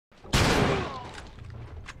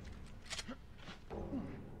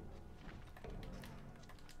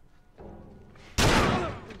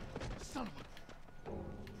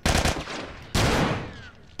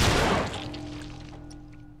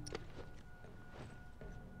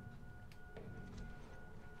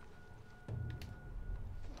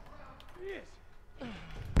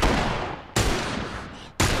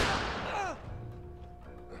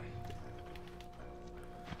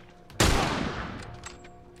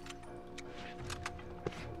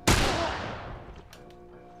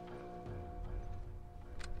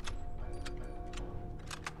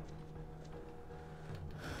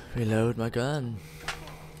Reload my gun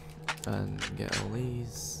and get all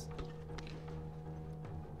these.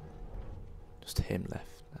 Just him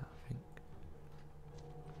left now, I think.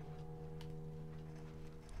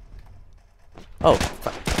 Oh,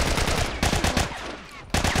 fuck.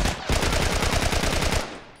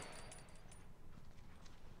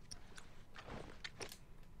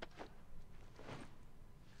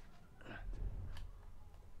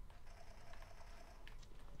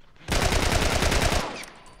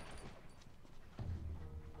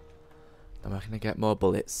 Am I gonna get more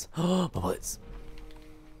bullets? Oh, more bullets!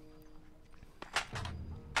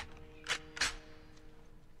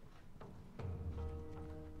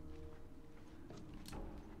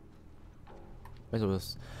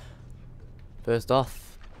 First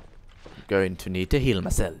off, I'm going to need to heal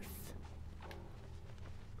myself.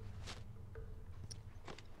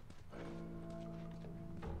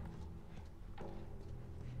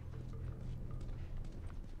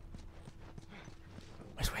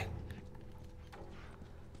 Where's Wayne?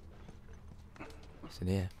 What's in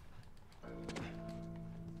here?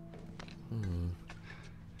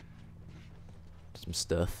 Some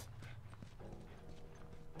stuff.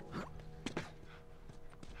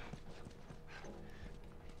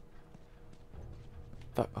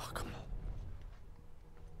 Fuck, oh come on.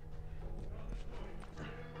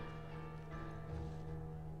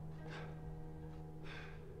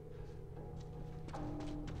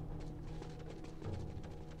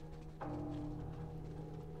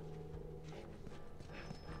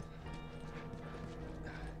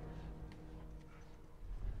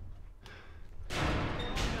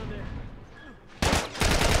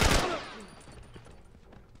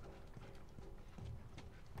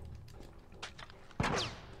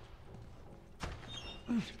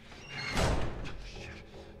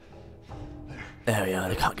 There we are,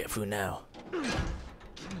 they can't get through now.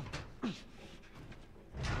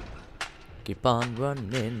 Keep on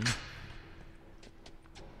running.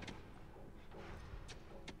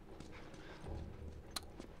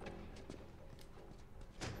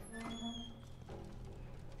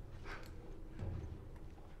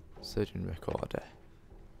 Surgeon recorder.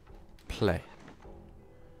 Play.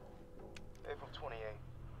 April 28th.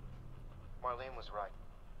 Marlene was right.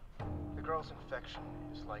 The girl's infection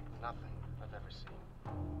is like nothing I've ever seen.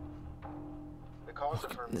 The cause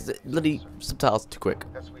of her Bloody subtitles too quick.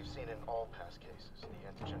 as we've seen in all past cases, the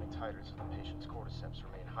antigenic titers of the patient's cordyceps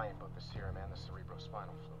remain high in both the serum and the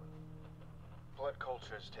cerebrospinal fluid. Blood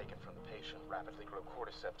cultures taken from the patient rapidly grow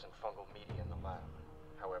cordyceps and fungal media in the lab.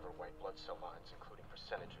 However, white blood cell lines, including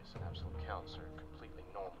percentages and absolute counts, are completely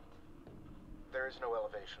normal. There is no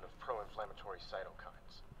elevation of pro-inflammatory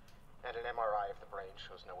cytokines, and an MRI of the brain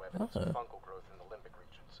shows no evidence of fungal growth in the limbic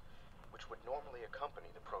regions, which would normally accompany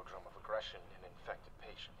the prodrome of aggression in infected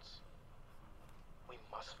patients. We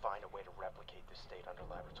must find a way to replicate this state under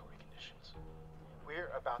laboratory conditions. We're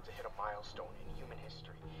about to hit a milestone in human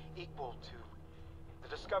history equal to the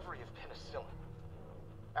discovery of penicillin.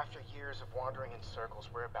 After years of wandering in circles,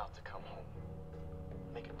 we're about to come home,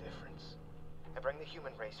 make a difference, and bring the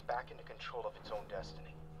human race back into control of its own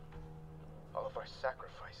destiny. All of our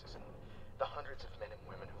sacrifices and the hundreds of men and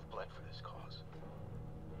women who've bled for this cause,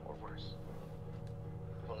 or worse,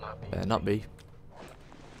 will not be. Better not be.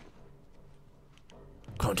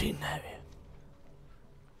 Quarantine now.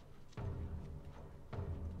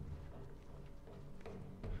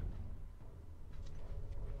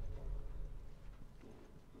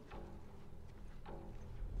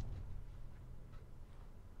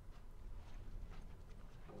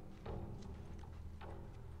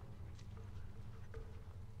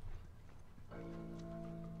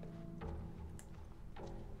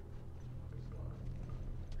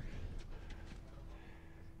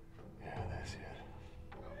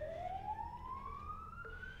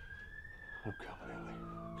 I'm coming, Ellie.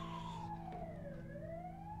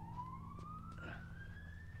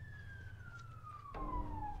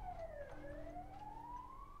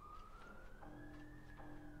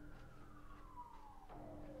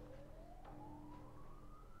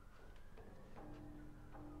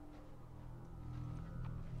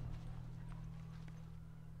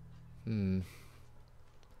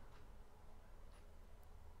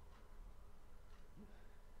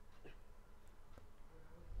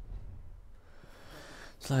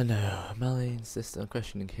 So I know, Melly insists on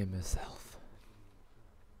questioning him herself.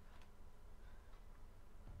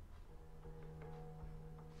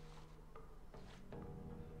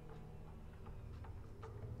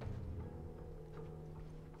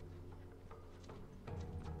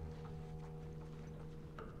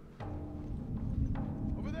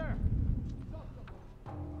 Over there!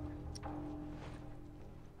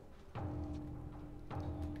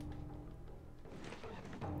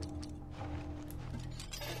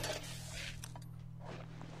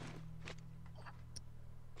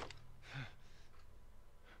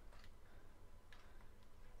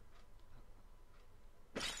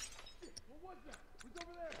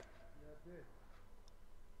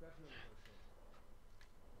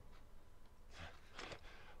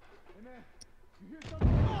 You hear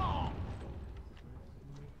something? Oh!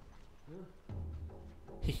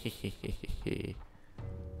 Hehehehe.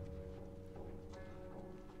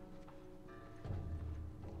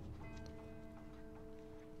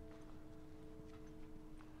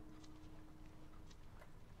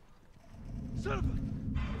 Son of a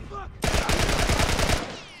fuck!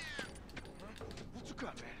 What you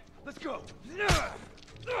got, man? Let's go.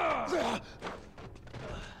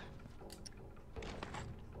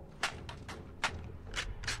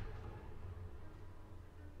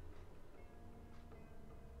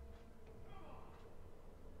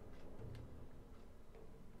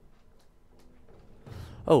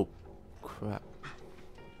 Oh, crap.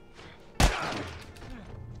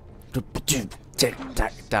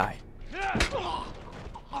 Die.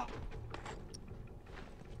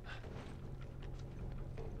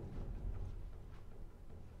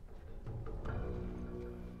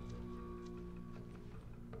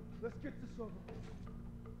 Let's get this over.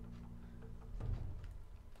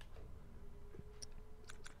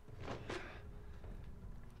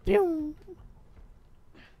 Pew.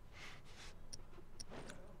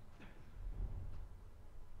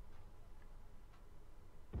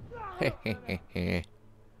 Hehehehe.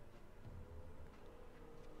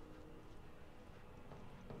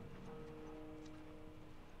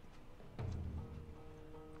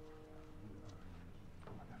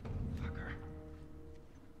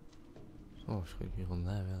 Oh, schrik je van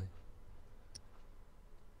daar wel.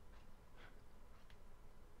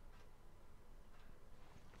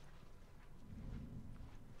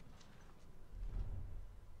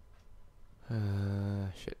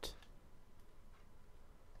 Shit.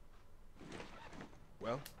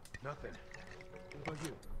 Well, nothing. What about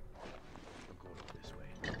you? I'm going over this way.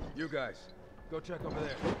 You guys, go check over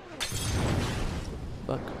there.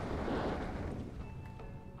 Fuck.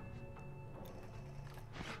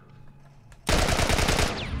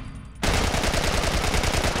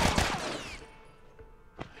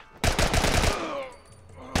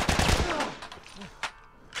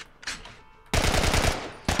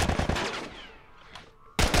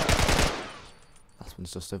 Last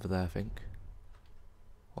one's just over there, I think.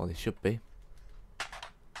 Or they should be.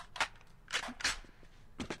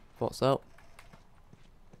 What's up?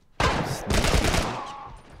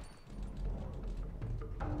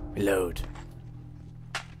 Reload.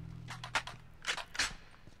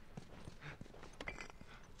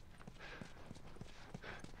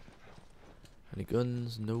 Any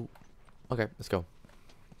guns? No. Okay, let's go.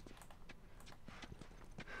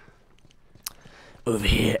 Over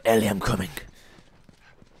here, Ellie, I'm coming.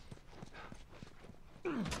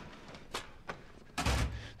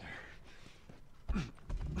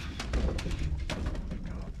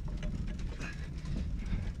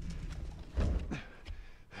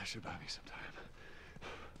 That should buy me some time.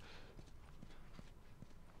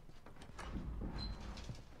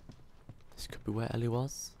 This could be where Ellie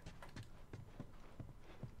was.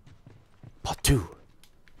 Part 2.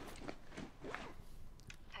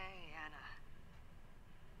 Hey, Anna.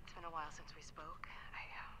 It's been a while since we spoke.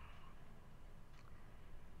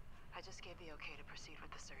 I just gave the okay to proceed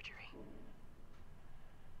with the surgery.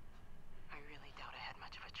 I really doubt I had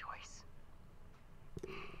much of a choice.